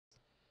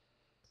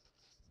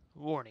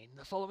Warning,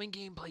 the following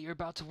gameplay you're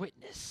about to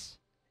witness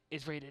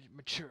is rated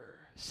mature,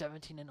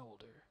 17 and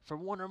older, for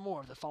one or more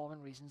of the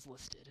following reasons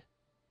listed.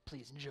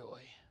 Please enjoy.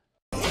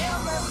 Everybody,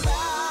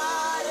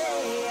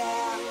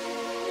 yeah.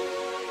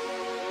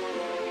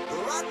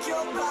 Rock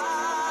your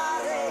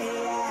body,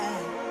 yeah.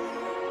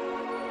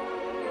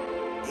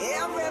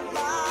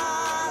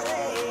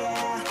 Everybody,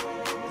 yeah.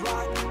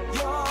 Rock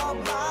your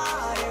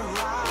body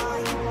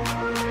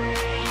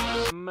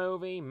right.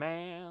 Movie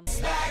man.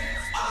 Alright.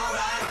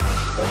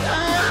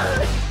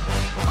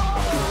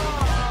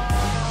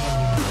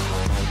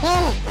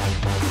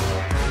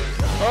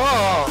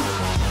 Oh!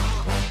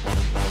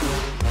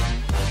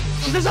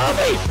 She's a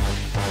zombie!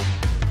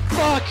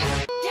 Fuck!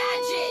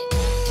 Gadget!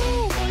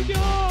 Oh my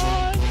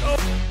god! Oh.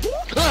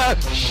 Ah,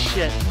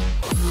 shit!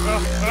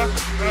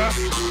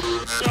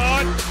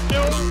 God,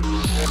 no!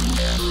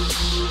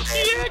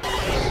 Shit!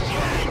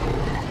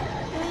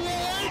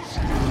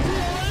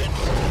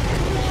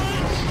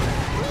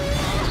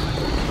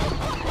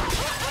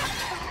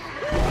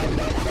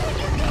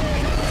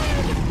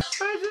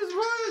 I just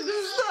wanted to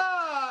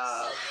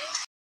stop!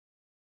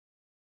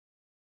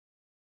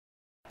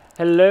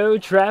 Hello,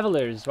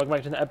 travelers! Welcome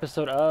back to another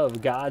episode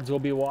of Gods Will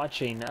Be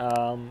Watching.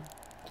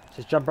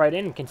 Just jump right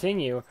in and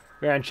continue.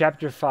 We're on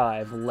Chapter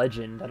 5,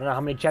 Legend. I don't know how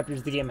many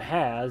chapters the game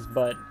has,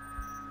 but...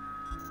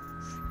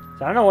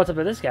 So I don't know what's up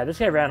with this guy. This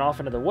guy ran off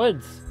into the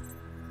woods.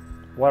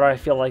 Why do I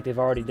feel like they've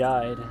already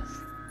died?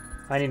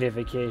 I need a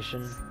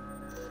vacation.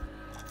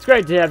 It's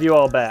great to have you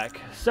all back.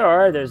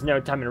 Sorry, there's no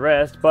time to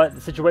rest, but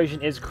the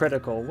situation is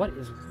critical. What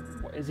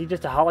is he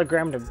just a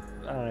hologram to...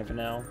 I don't even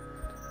know.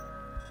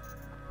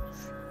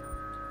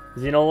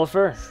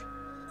 Xenolopher?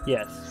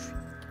 Yes.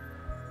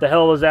 The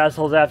hell are those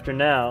assholes after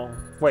now?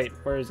 Wait,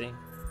 where is he?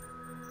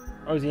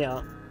 Oh, is he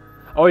out?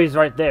 Oh, he's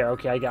right there.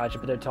 Okay, I got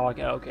you, but they're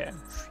talking. Okay.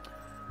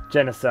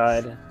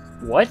 Genocide.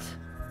 What?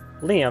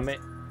 Liam,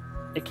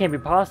 it can't be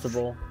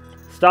possible.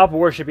 Stop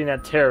worshipping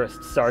that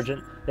terrorist,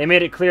 Sergeant. They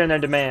made it clear in their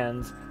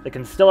demands. The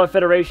Constellar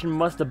Federation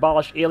must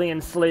abolish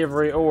alien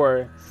slavery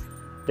or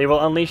they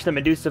will unleash the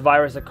Medusa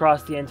virus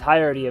across the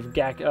entirety of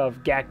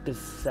Gactus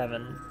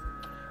 7.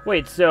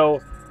 Wait,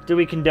 so do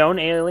we condone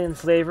alien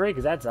slavery?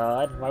 Because that's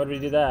odd. Why would we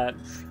do that?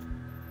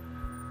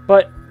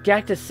 But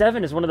Gactus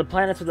 7 is one of the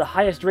planets with the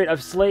highest rate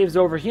of slaves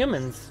over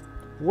humans.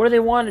 What do they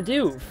want to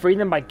do? Free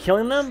them by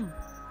killing them?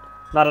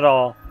 Not at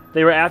all.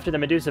 They were after the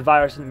Medusa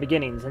virus in the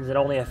beginning, since it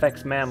only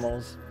affects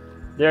mammals.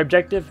 Their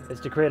objective is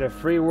to create a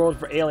free world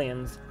for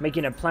aliens,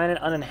 making a planet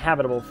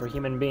uninhabitable for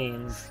human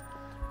beings.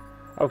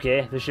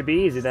 Okay, this should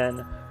be easy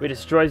then. We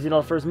destroy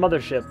Xenolopher's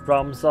mothership.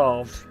 Problem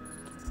solved.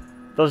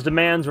 Those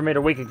demands were made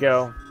a week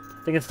ago.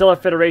 The Constellar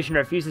Federation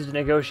refuses to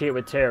negotiate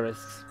with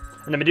terrorists,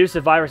 and the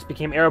Medusa virus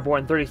became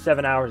airborne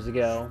 37 hours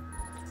ago.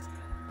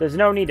 There's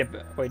no need to...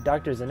 Wait,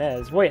 Dr.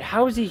 Zinez. Wait,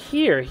 how is he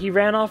here? He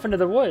ran off into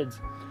the woods.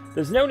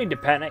 There's no need to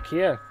panic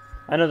here.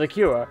 I know the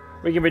cure.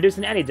 We can produce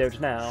an antidote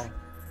now.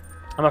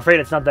 I'm afraid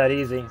it's not that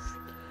easy.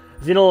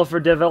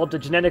 Xenolopher developed a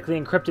genetically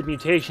encrypted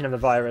mutation of the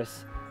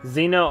virus.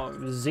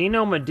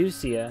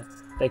 Xenomedusia,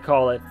 they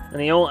call it,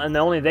 and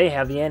only they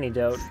have the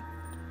antidote.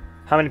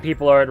 How many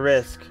people are at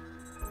risk?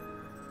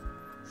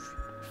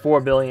 4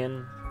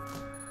 billion.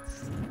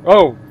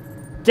 Oh!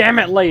 Damn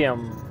it,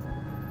 Liam!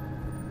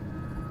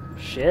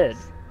 Shit.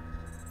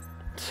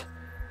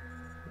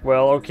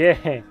 Well,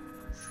 okay.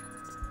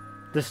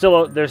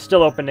 They're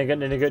still open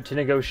to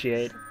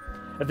negotiate.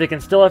 If the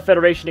Constellar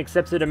Federation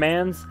accepts the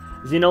demands,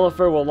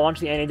 Xenolopher will launch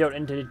the antidote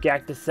into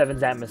Gactus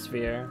 7's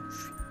atmosphere.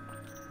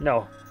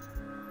 No,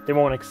 they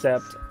won't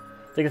accept.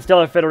 The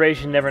Constellar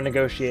Federation never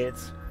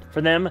negotiates.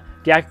 For them,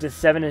 Gactus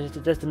 7 is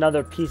just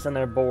another piece on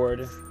their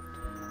board.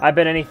 I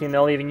bet anything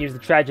they'll even use the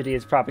tragedy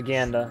as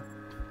propaganda.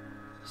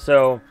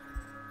 So,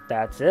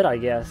 that's it, I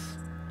guess.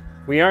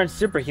 We aren't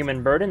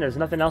superhuman, Burden. There's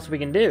nothing else we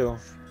can do.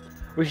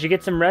 We should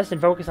get some rest and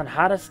focus on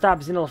how to stop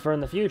Xenolopher in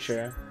the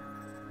future.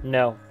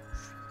 No.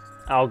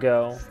 I'll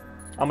go.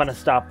 I'm gonna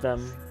stop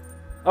them.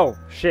 Oh,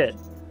 shit.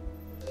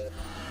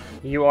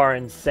 You are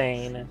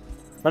insane.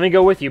 Let me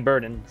go with you,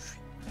 Burden.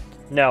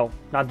 No,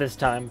 not this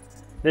time.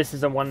 This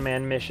is a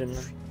one-man mission.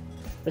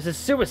 This is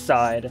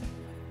suicide.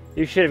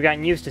 You should have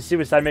gotten used to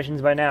suicide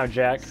missions by now,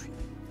 Jack.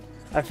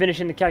 I'm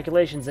finishing the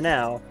calculations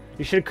now.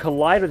 You should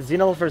collide with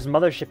Xenolopher's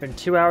mothership in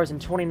 2 hours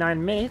and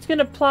 29 minutes. It's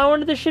gonna plow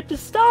into the ship to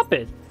stop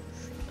it.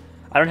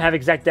 I don't have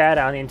exact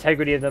data on the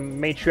integrity of the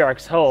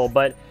Matriarch's hull,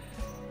 but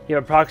you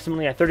have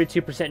approximately a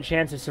 32%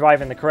 chance of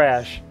surviving the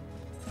crash.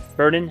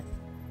 Burden,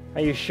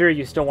 are you sure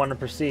you still want to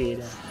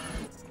proceed?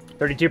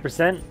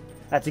 32%?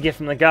 That's a gift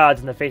from the gods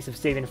in the face of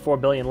saving 4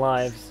 billion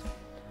lives.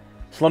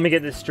 So let me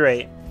get this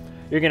straight.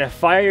 You're gonna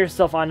fire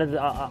yourself onto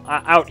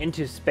out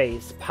into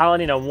space,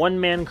 piloting a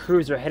one-man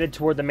cruiser headed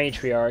toward the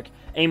Matriarch,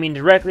 aiming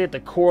directly at the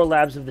core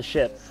labs of the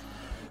ship.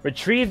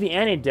 Retrieve the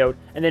antidote,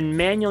 and then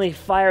manually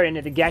fire it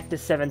into the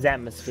Gactus 7's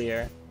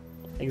atmosphere.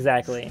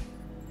 Exactly.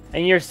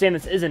 And you're saying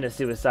this isn't a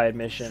suicide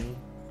mission?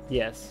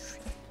 Yes.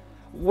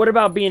 What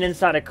about being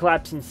inside a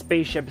collapsing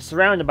spaceship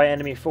surrounded by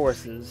enemy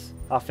forces?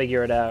 I'll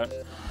figure it out.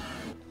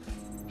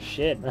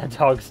 Shit, that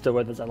dog's still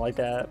with us. I like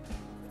that.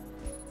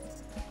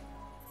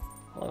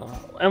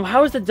 And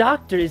how is the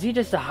doctor? Is he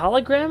just a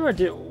hologram,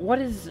 or what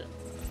is...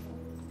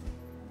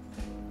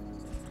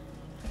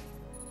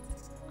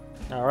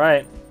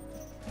 Alright.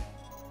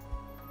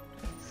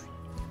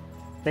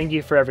 Thank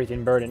you for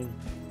everything, Burden.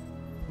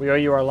 We owe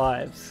you our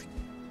lives.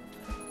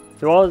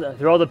 Through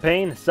all the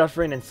pain,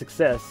 suffering, and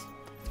success,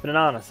 it's been an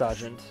honor,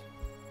 Sergeant.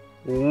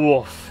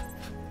 Woof.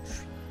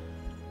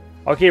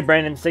 Okay,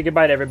 Brandon, say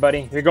goodbye to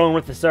everybody. You're going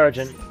with the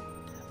Sergeant.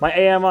 My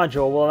AI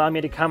module will allow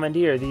me to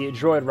commandeer the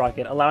droid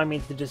rocket, allowing me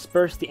to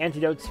disperse the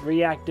antidote's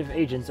reactive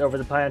agents over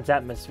the planet's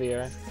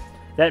atmosphere.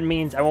 That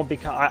means I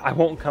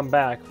won't come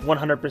back,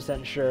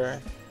 100%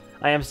 sure.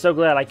 I am so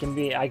glad I can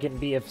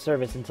be of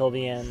service until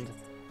the end.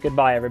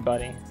 Goodbye,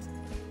 everybody.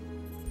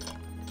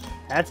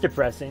 That's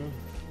depressing.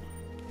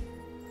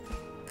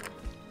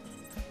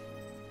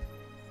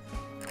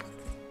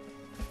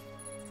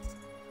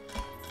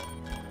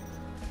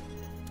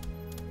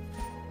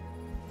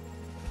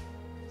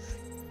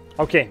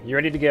 Okay, you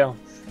ready to go?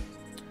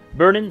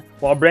 Burden,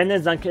 while Brandon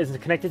is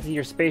connected to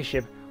your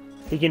spaceship,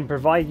 he can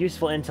provide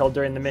useful intel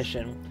during the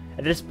mission.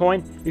 At this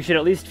point, you should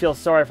at least feel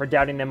sorry for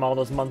doubting him all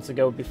those months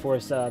ago before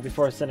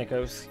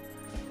Senecos.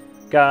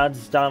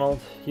 Gods, Donald,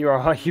 you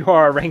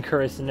are a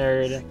rancorous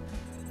nerd.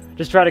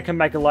 Just try to come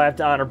back alive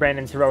to honor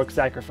Brandon's heroic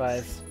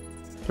sacrifice.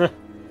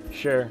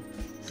 Sure.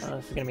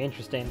 This is gonna be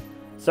interesting.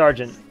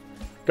 Sergeant,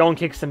 go and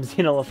kick some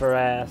Xenolopher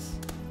ass.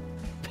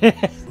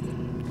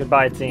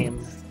 Goodbye,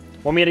 team.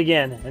 We'll meet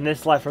again, in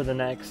this life or the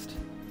next.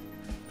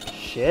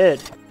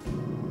 Shit.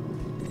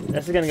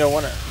 This is gonna go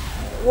one...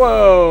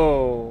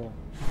 Whoa!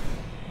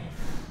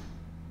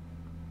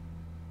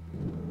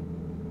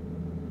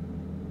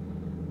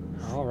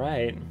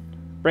 Alright.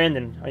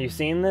 Brandon, are you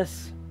seeing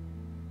this?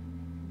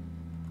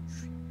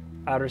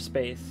 Outer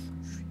space.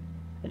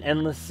 An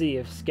endless sea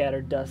of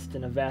scattered dust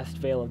and a vast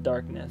veil of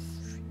darkness.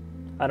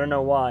 I don't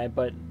know why,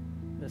 but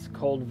this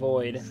cold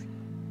void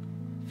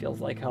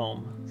feels like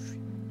home.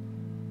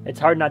 It's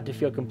hard not to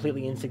feel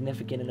completely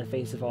insignificant in the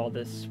face of all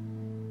this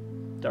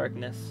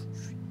darkness.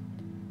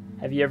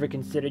 Have you ever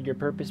considered your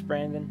purpose,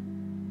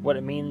 Brandon? What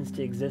it means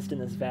to exist in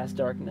this vast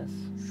darkness?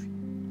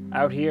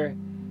 Out here,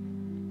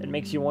 it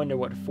makes you wonder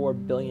what 4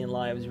 billion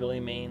lives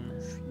really mean.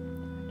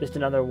 Just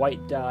another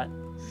white dot.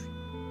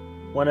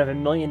 One of a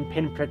million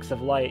pinpricks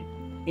of light,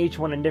 each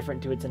one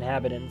indifferent to its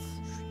inhabitants.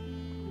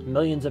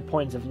 Millions of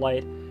points of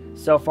light,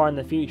 so far in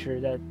the future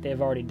that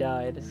they've already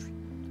died.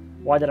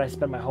 Why did I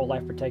spend my whole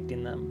life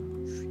protecting them?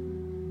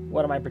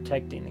 What am I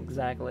protecting,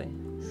 exactly?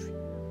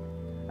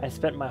 I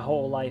spent my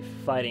whole life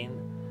fighting.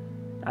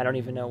 I don't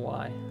even know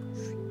why.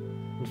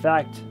 In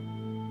fact,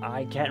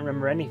 I can't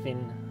remember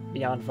anything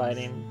beyond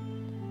fighting.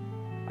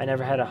 I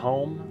never had a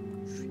home.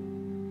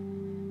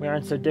 We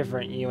aren't so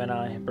different, you and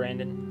I,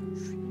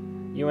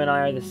 Brandon. You and I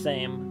are the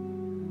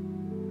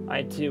same.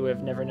 I, too,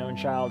 have never known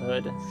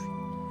childhood.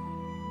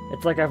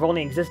 It's like I've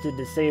only existed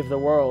to save the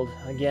world,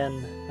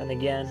 again and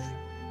again.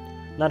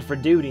 Not for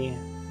duty,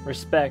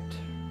 respect,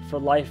 for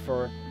life,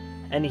 or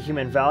any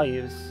human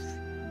values.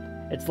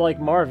 It's like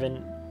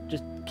Marvin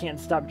just can't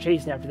stop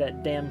chasing after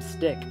that damn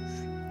stick.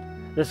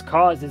 This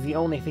cause is the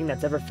only thing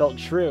that's ever felt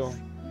true,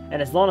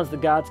 and as long as the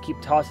gods keep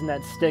tossing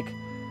that stick,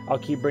 I'll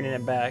keep bringing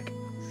it back.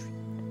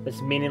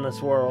 This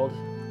meaningless world.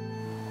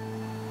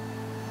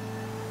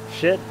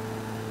 Shit.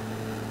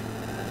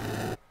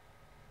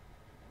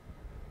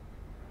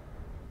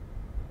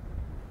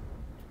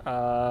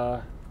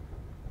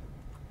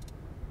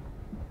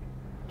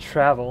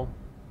 Travel.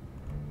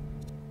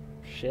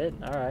 Shit,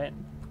 alright.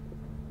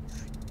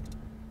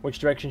 Which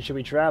direction should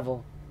we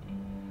travel?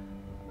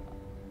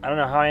 I don't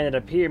know how I ended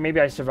up here.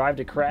 Maybe I survived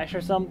a crash or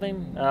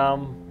something?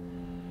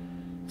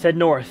 Let's head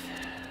north.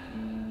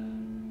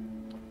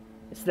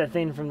 It's that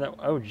thing from the...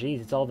 Oh,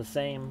 jeez, it's all the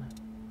same.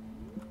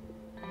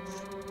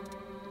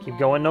 Keep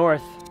going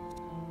north.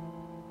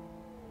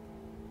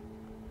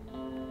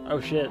 Oh,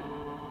 shit.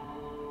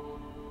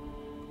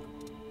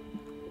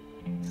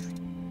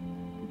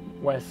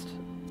 West.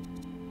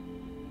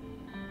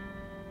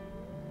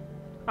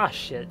 Ah,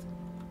 shit.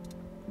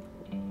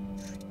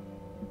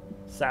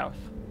 South.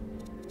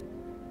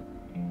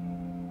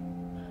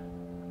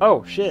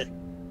 Oh, shit.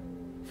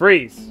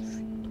 Freeze.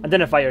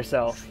 Identify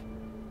yourself.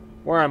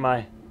 Where am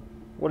I?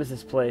 What is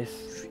this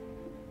place?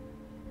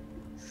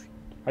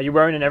 Are you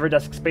wearing an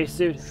Everdusk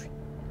spacesuit?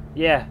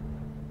 Yeah.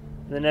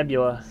 The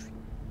nebula.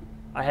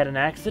 I had an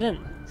accident?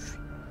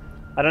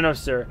 I don't know,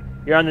 sir.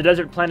 You're on the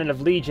desert planet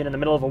of Legion in the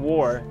middle of a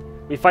war.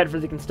 We fight for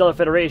the Constellar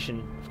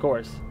Federation, of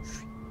course.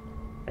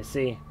 I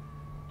see.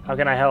 How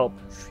can I help?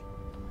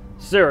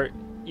 Sir,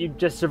 you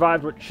just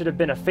survived what should have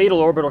been a fatal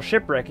orbital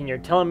shipwreck, and you're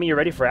telling me you're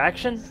ready for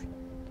action?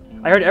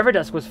 I heard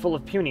Everdusk was full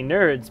of puny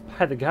nerds.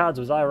 By the gods,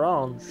 was I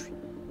wrong?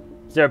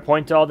 Is there a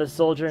point to all this,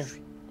 soldier?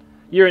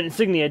 Your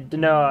insignia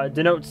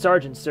denotes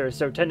sergeant, sir,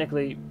 so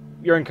technically,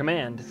 you're in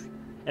command.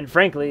 And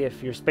frankly,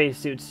 if your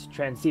spacesuit's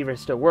transceiver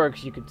still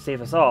works, you could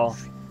save us all.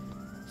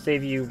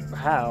 Save you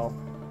how?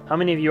 How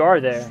many of you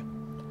are there?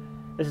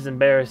 This is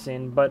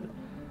embarrassing, but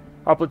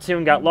our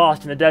platoon got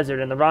lost in the desert,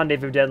 and the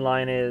rendezvous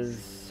deadline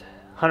is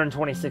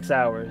 126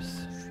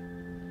 hours.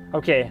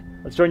 Okay,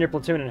 let's join your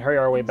platoon and hurry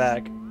our way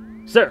back.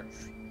 Sir!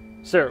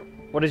 Sir,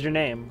 what is your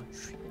name?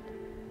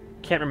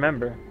 Can't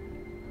remember.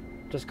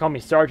 Just call me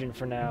Sergeant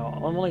for now.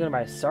 I'm only going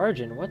by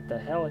Sergeant. What the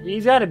hell?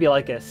 He's got to be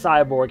like a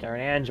cyborg or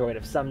an android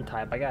of some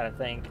type, I gotta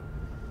think.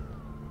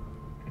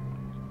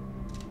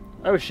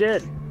 Oh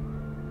shit.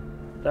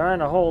 There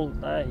aren't a whole...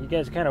 you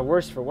guys are kind of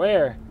worse for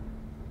wear.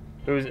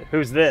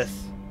 Who's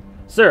this?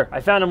 Sir, I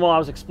found him while I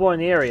was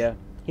exploring the area.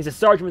 He's a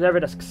sergeant with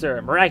Everdusk,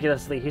 sir.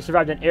 Miraculously, he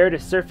survived an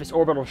air-to-surface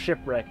orbital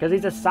shipwreck, because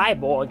he's a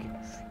cyborg.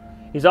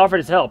 He's offered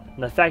his help,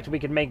 and the fact that we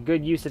could make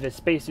good use of his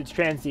spacesuit's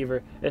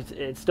transceiver,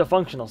 it's still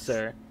functional,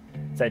 sir.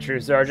 Is that true,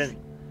 Sergeant?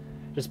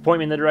 Just point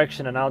me in the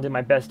direction, and I'll do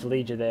my best to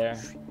lead you there.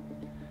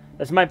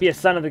 This might be a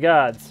sign of the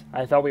gods.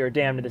 I thought we were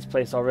damned to this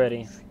place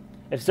already.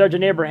 If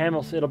Sergeant Abraham,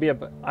 it'll be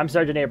a... I'm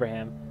Sergeant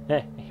Abraham.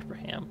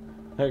 Abraham.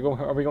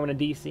 Are we going to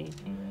D.C.?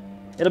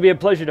 It'll be a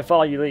pleasure to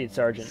follow your lead,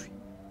 Sergeant.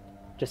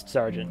 Just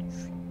Sergeant.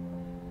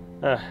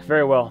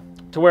 Very well.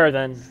 To where,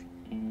 then?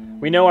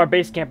 We know our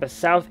base camp is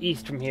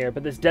southeast from here,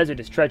 but this desert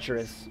is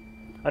treacherous.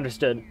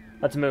 Understood.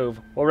 Let's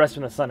move. We'll rest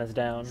when the sun is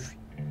down.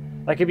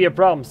 That could be a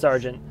problem,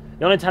 Sergeant.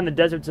 The only time the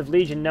deserts of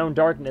Legion known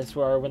darkness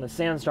were when the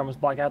sandstorms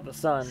block out the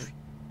sun.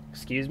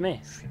 Excuse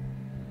me?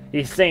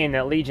 He's saying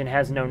that Legion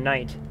has no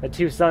night. The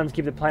two suns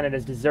keep the planet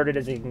as deserted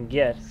as it can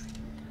get.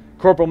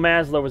 Corporal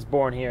Maslow was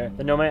born here.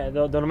 The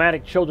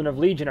nomadic children of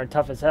Legion are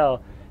tough as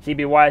hell, so he'd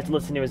be wise to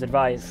listen to his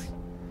advice.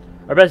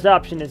 Our best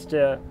option is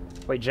to...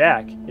 Wait,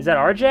 Jack? Is that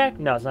our Jack?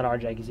 No, it's not our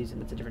Jack. It's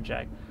a different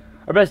Jack.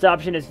 Our best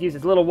option is to use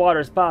as little water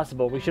as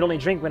possible. We should only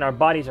drink when our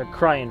bodies are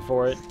crying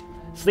for it.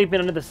 Sleeping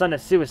under the sun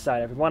is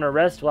suicide. If we want to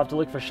rest, we'll have to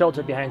look for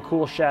shelter behind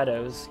cool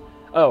shadows.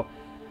 Oh,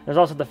 there's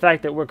also the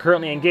fact that we're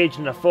currently engaged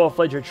in a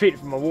full-fledged retreat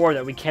from a war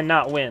that we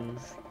cannot win.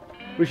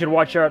 We should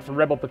watch out for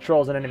rebel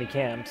patrols and enemy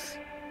camps.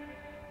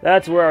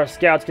 That's where our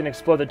scouts can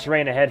explore the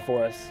terrain ahead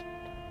for us.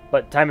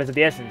 But time is of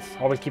the essence.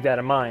 Always keep that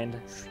in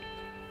mind.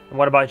 And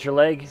what about your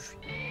leg?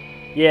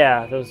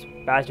 Yeah, those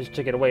bastards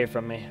took it away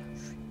from me.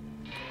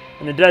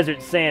 And the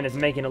desert sand is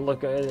making it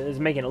look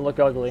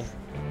ugly.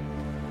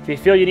 If you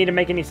feel you need to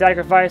make any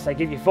sacrifice, I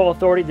give you full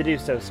authority to do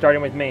so,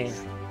 starting with me.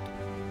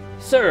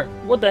 Sir,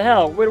 what the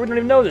hell? We don't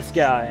even know this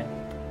guy.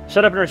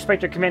 Shut up and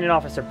respect your commanding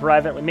officer,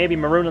 Private. We may be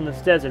marooned in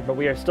this desert, but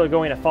we are still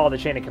going to follow the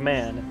chain of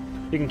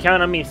command. You can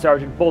count on me,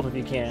 Sergeant. Both of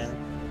you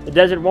can. The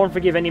desert won't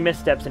forgive any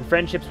missteps, and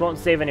friendships won't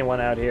save anyone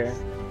out here.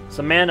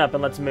 So man up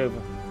and let's move.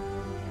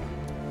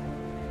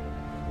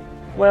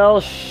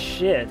 Well,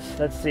 shit.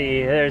 Let's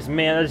see. There's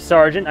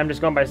Sergeant. I'm just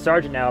going by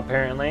Sergeant now,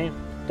 apparently.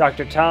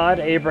 Dr. Todd,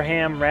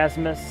 Abraham,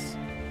 Rasmus,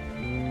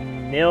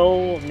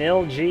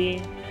 Nil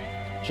G,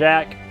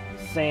 Jack,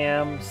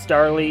 Sam,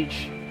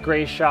 Starleech,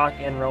 Greyshock,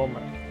 and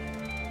Romer.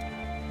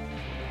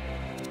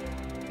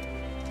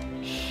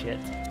 Shit.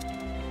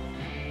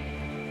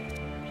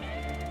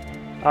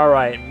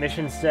 Alright,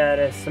 mission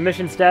status. The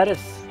mission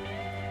status.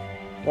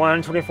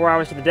 124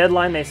 hours to the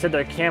deadline. They said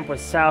their camp was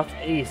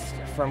southeast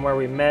from where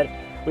we met.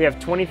 We have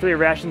 23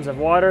 rations of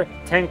water,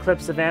 10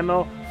 clips of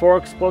ammo, 4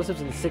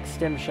 explosives, and 6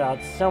 stim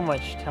shots. So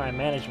much time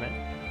management.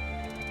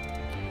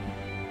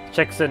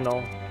 Check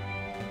signal.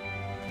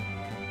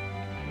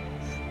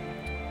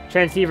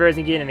 Transceiver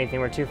isn't getting anything.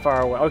 We're too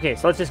far away. Okay,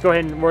 so let's just go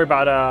ahead and worry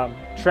about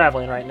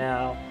traveling right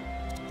now.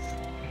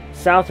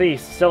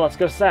 Southeast. So let's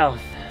go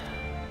south.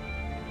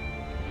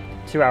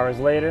 2 hours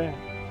later.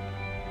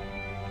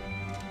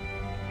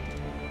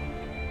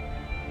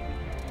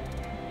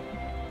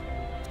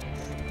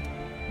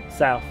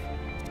 South.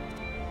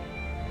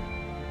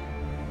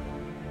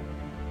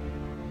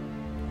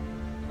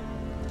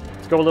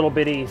 Let's go a little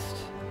bit east.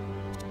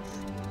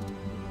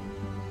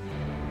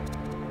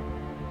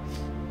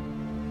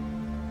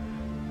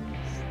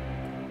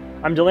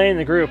 I'm delaying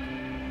the group.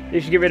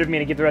 You should get rid of me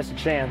to give the rest a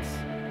chance.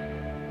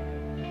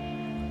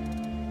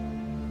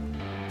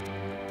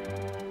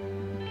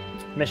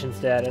 Mission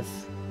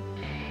status.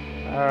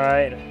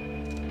 Alright.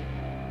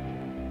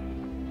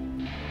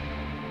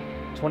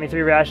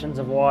 23 rations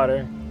of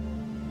water.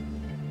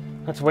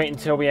 Let's wait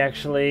until we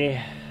actually...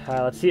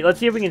 let's see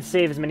if we can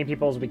save as many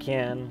people as we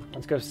can.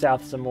 Let's go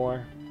south some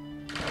more.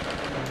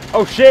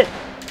 Oh shit!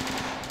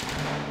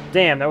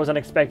 Damn, that was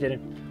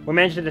unexpected. We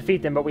managed to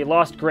defeat them, but we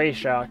lost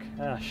Greyshock.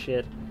 Ah,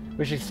 shit.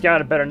 We should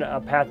scout a better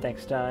path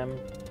next time.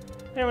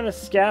 I'm gonna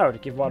scout.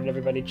 Give water to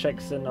everybody.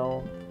 Check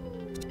signal.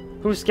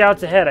 Who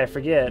scouts ahead? I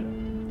forget.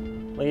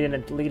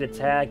 Lead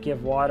attack.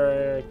 Give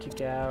water.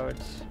 Kick out.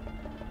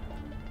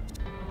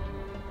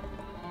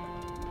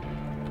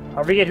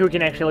 I forget who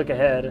can actually look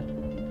ahead.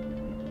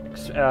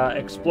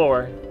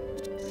 Explore.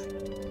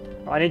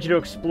 I need you to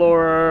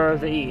explore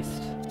the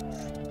east.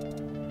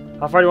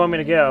 How far do you want me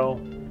to go?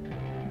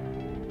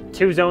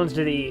 2 zones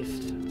to the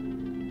east.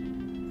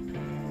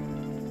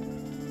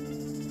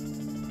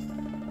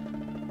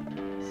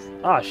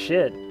 Ah,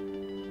 shit.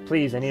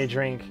 Please, I need a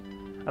drink.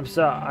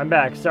 I'm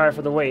back. Sorry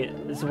for the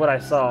wait. This is what I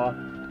saw.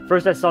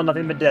 First I saw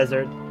nothing but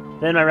desert.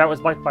 Then my route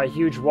was blocked by a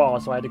huge wall,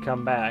 so I had to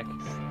come back.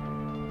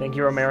 Thank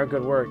you, Romero.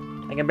 Good work.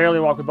 I can barely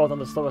walk with both on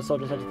the slowest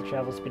soldiers at the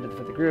travel speed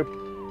for the group.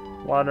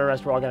 While the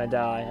rest, we're all gonna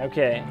die.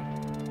 Okay.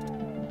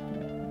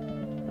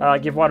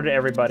 Give water to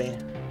everybody.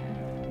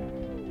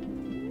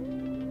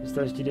 Who's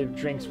thirsty to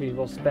drinks, we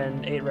will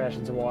spend 8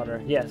 rations of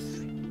water. Yes.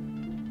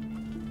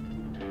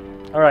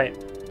 Alright.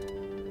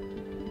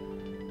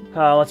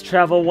 Let's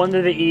travel 1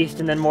 to the east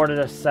and then more to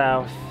the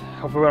south.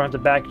 Hopefully we don't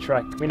have to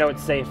backtrack. We know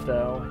it's safe,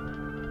 though.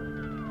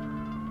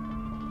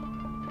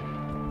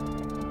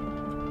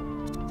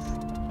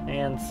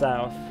 And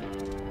south.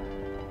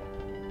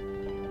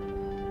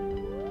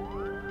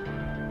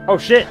 Oh,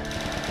 shit!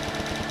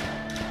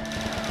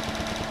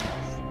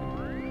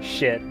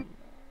 Shit.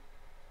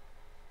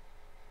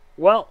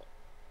 Well,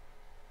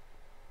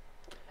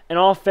 in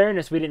all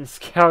fairness, we didn't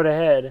scout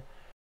ahead.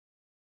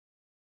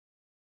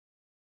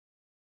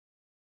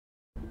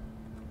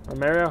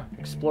 Romero,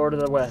 explore to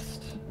the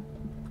west.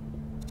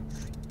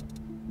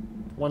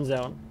 1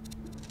 zone.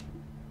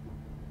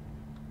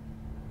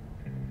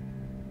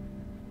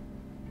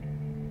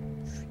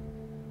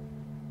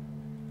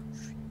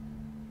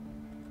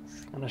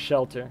 And a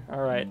shelter.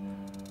 Alright.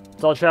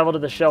 So I'll travel to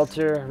the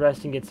shelter,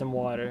 rest and get some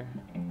water.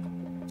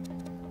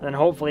 And then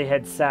hopefully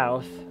head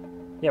south.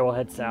 Yeah, we'll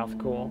head south.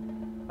 Cool.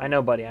 I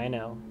know, buddy. I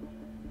know.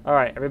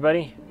 Alright,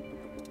 everybody.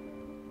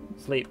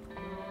 Sleep.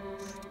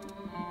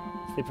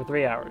 Sleep for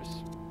 3 hours.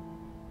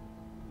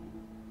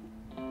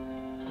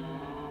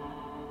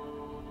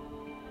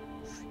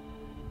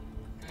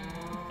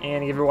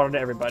 And give your water to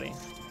everybody.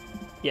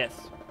 Yes.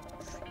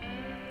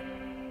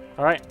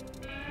 Alright.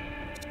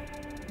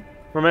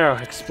 Romero,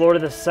 explore to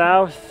the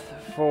south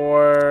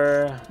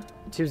for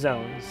 2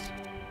 zones.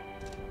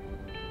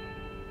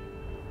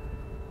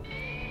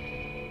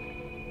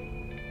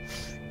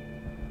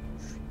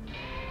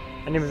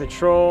 Enemy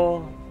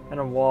patrol and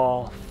a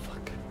wall.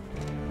 Fuck.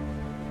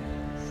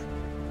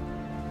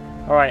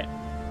 Alright.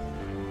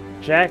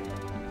 Jack,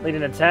 lead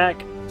an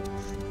attack.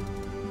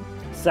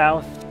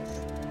 South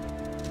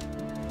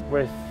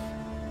with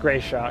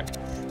Gray Shock.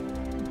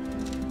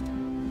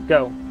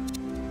 Go.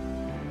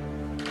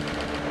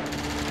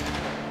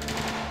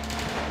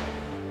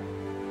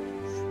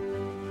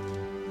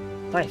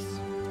 Nice.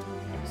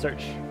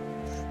 Search.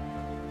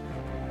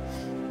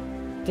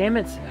 Damn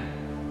it.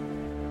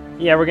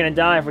 Yeah, we're gonna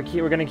die if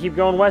we're gonna keep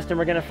going west and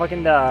we're gonna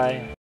fucking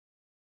die.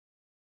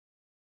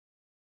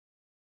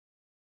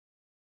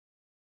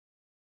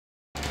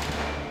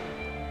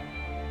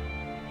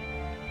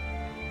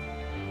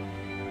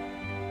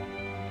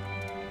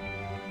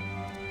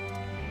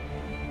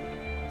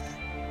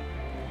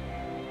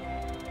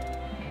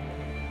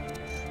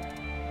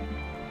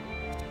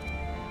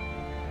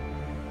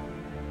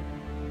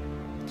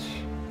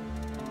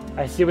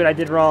 I see what I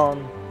did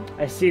wrong.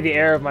 I see the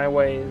error of my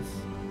ways.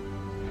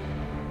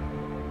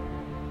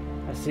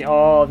 I see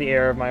all the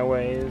error of my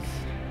ways.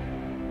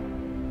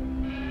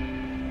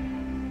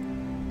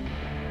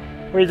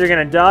 We're either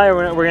gonna die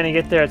or we're gonna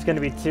get there. It's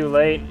gonna be too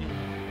late.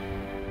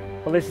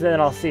 At least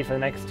then I'll see for the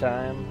next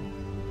time.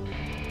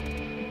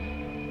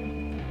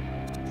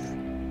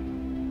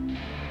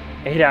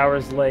 8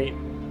 hours late.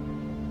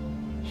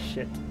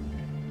 Shit.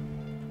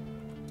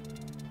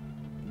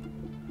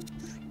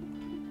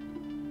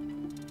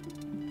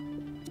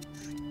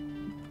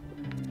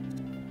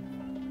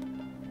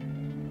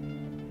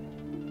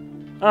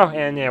 Oh,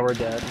 and yeah, we're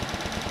dead.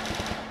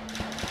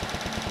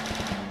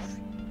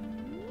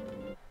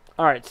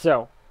 Alright,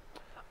 so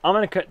I'm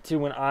gonna cut to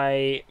when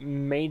I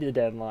made the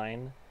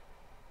deadline,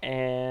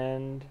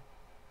 and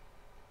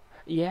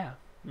yeah,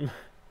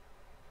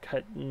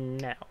 cut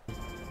now.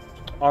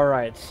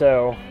 Alright,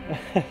 so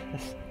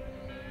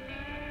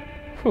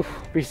whew,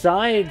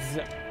 besides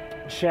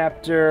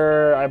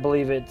chapter, I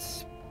believe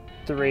it's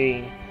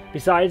 3,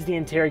 besides the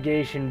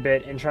interrogation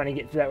bit and trying to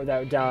get through that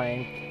without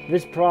dying,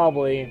 this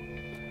probably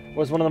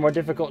was one of the more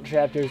difficult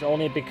chapters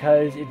only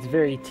because it's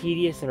very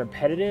tedious and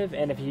repetitive,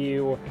 and if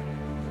you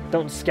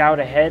don't scout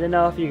ahead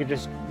enough, you could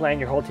just land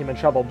your whole team in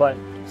trouble. But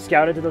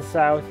scouted to the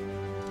south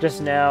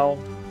just now.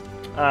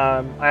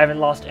 I haven't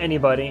lost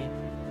anybody.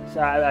 So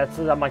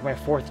I'm like my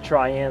 4th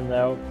try in,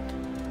 though.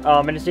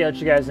 And just to let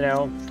you guys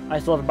know, I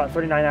still have about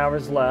 39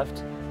 hours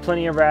left.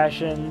 Plenty of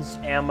rations,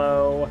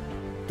 ammo.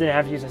 Didn't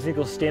have to use a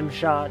single stim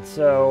shot,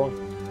 so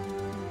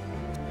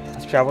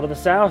let's travel to the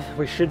south.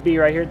 We should be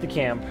right here at the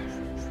camp.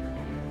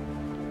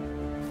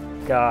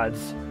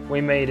 Gods, we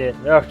made it.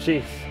 Oh,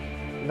 jeez.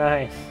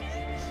 Nice.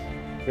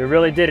 We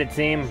really did it,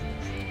 team.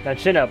 Now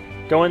chin up.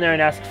 Go in there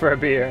and ask for a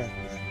beer.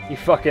 You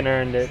fucking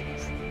earned it.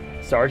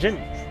 Sergeant?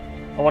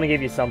 I want to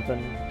give you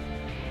something.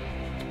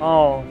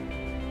 Oh.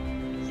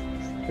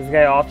 This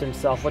guy offed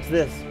himself. What's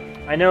this?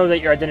 I know that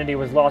your identity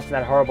was lost in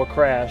that horrible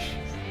crash.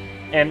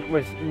 And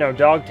with no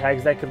dog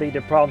tags, that could lead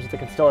to problems with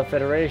the Constellar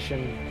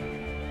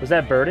Federation. Was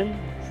that Burden?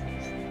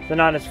 They're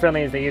not as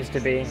friendly as they used to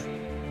be.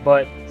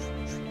 But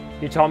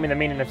you taught me the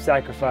meaning of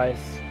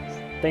sacrifice.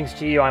 Thanks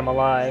to you, I'm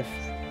alive.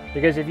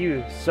 Because of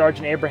you,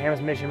 Sergeant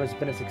Abraham's mission has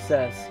been a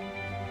success.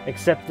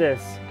 Accept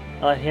this,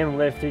 and let him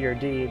live through your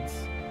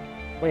deeds.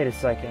 Wait a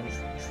second.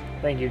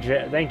 Thank you,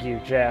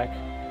 Jack.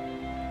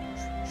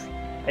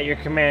 At your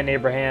command,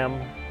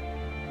 Abraham.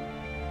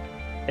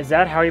 Is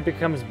that how he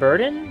becomes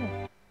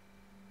Burden?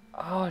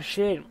 Oh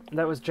shit,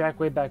 that was Jack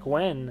way back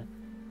when.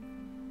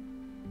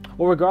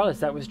 Well, regardless,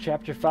 that was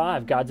Chapter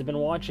 5. Gods have been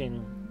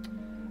watching.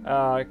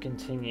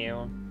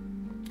 Continue.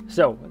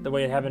 So, the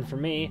way it happened for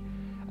me,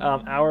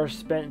 hours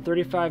spent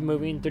 35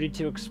 moving,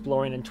 32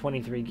 exploring, and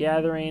 23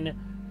 gathering. It's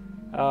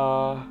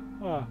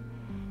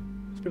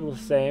people the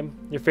same.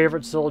 Your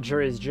favorite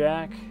soldier is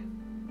Jack.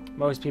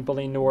 Most people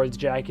lean towards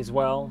Jack as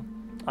well.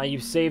 You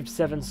saved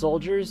 7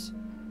 soldiers.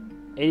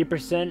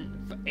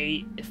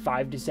 80%,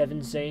 5 to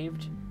 7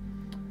 saved.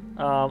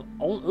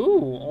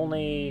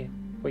 Only...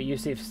 Wait, you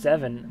saved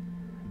 7.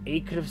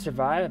 8 could have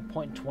survived at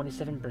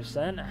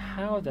 0.27%?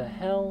 How the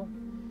hell?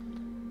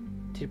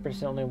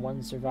 2% only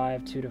 1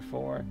 survived, 2 to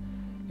 4.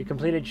 You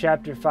completed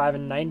Chapter 5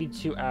 in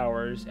 92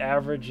 hours.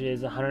 Average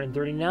is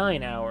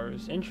 139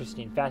 hours.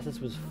 Interesting.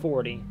 Fastest was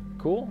 40.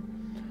 Cool.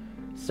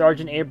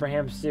 Sergeant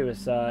Abraham's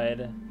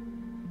suicide.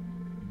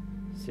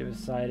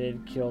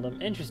 Suicided, killed him.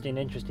 Interesting.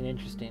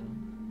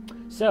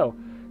 So,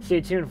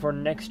 stay tuned for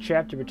next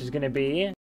chapter, which is going to be...